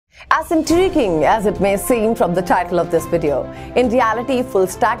As intriguing as it may seem from the title of this video, in reality, full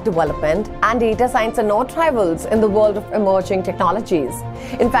stack development and data science are not rivals in the world of emerging technologies.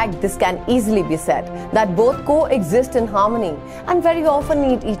 In fact, this can easily be said that both coexist in harmony and very often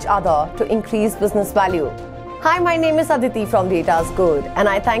need each other to increase business value. Hi, my name is Aditi from Data's Good, and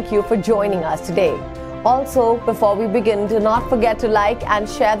I thank you for joining us today. Also, before we begin, do not forget to like and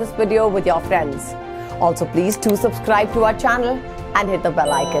share this video with your friends. Also, please do subscribe to our channel and hit the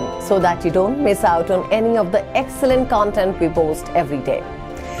bell icon so that you don't miss out on any of the excellent content we post every day.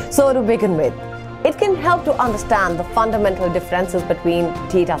 So to begin with, it can help to understand the fundamental differences between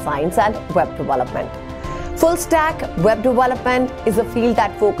data science and web development. Full stack web development is a field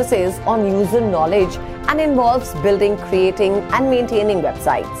that focuses on user knowledge and involves building, creating, and maintaining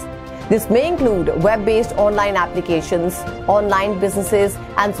websites. This may include web-based online applications, online businesses,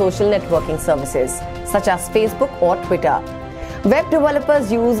 and social networking services, such as Facebook or Twitter. Web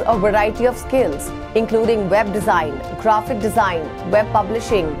developers use a variety of skills, including web design, graphic design, web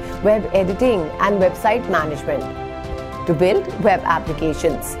publishing, web editing, and website management, to build web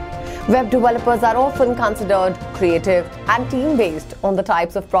applications. Web developers are often considered creative and team-based on the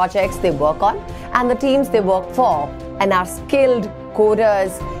types of projects they work on and the teams they work for, and are skilled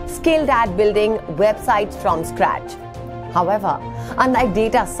coders, skilled at building websites from scratch. However, unlike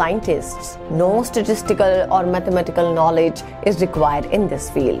data scientists, no statistical or mathematical knowledge is required in this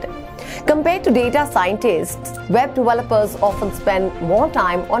field. Compared to data scientists, web developers often spend more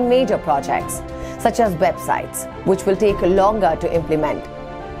time on major projects, such as websites, which will take longer to implement.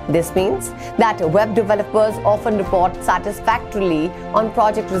 This means that web developers often report satisfactorily on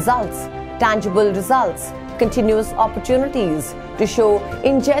project results, tangible results, continuous opportunities to show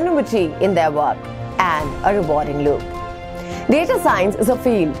ingenuity in their work, and a rewarding loop. Data science is a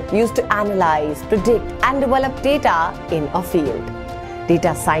field used to analyze, predict, and develop data in a field.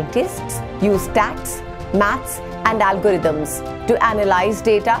 Data scientists use stats, maths, and algorithms to analyze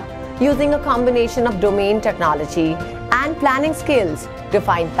data using a combination of domain technology and planning skills to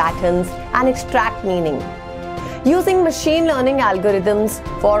find patterns and extract meaning. Using machine learning algorithms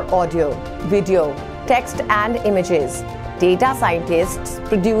for audio, video, text, and images, data scientists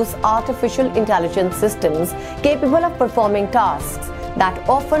produce artificial intelligence systems capable of performing tasks that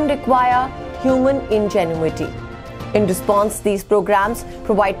often require human ingenuity. In response, these programs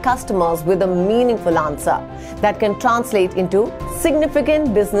provide customers with a meaningful answer that can translate into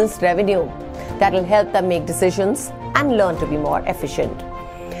significant business revenue that will help them make decisions and learn to be more efficient.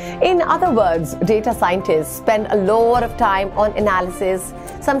 In other words, data scientists spend a lot of time on analysis,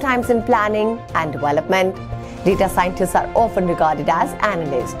 sometimes in planning and development. Data scientists are often regarded as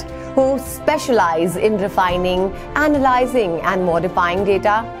analysts who specialize in refining, analyzing, and modifying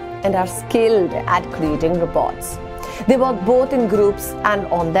data and are skilled at creating reports. They work both in groups and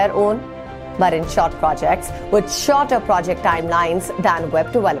on their own, but in short projects with shorter project timelines than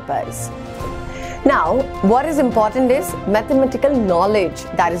web developers. Now, what is important is mathematical knowledge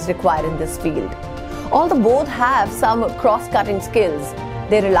that is required in this field. Although both have some cross-cutting skills,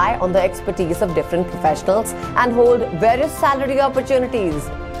 they rely on the expertise of different professionals and hold various salary opportunities.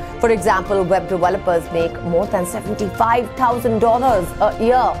 For example, web developers make more than $75,000 a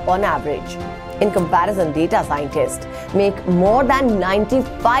year on average. In comparison, data scientists make more than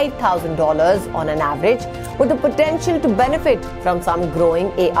 $95,000 on an average, with the potential to benefit from some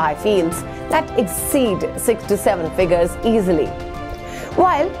growing AI fields that exceed 6 to 7 figures easily.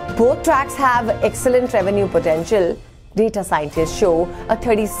 While both tracks have excellent revenue potential, data scientists show a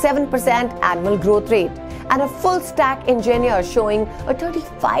 37% annual growth rate and a full stack engineer showing a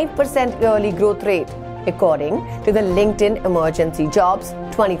 35% yearly growth rate, according to the LinkedIn Emergency Jobs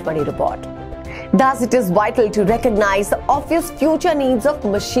 2020 report. Thus, it is vital to recognize the obvious future needs of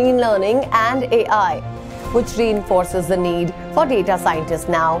machine learning and AI, which reinforces the need for data scientists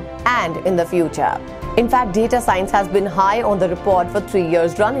now and in the future. In fact, data science has been high on the report for 3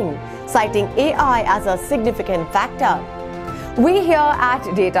 years running, citing AI as a significant factor. We here at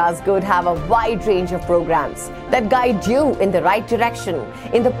Data's Good have a wide range of programs that guide you in the right direction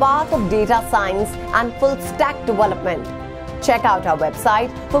in the path of data science and full stack development. Check out our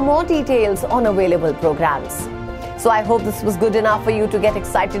website for more details on available programs. So I hope this was good enough for you to get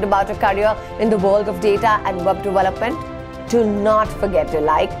excited about a career in the world of data and web development. Do not forget to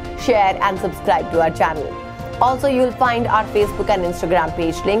like, share, and subscribe to our channel. Also, you'll find our Facebook and Instagram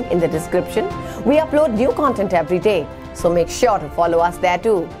page link in the description. We upload new content every day, so make sure to follow us there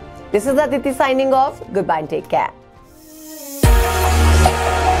too. This is Aditi signing off. Goodbye and take care.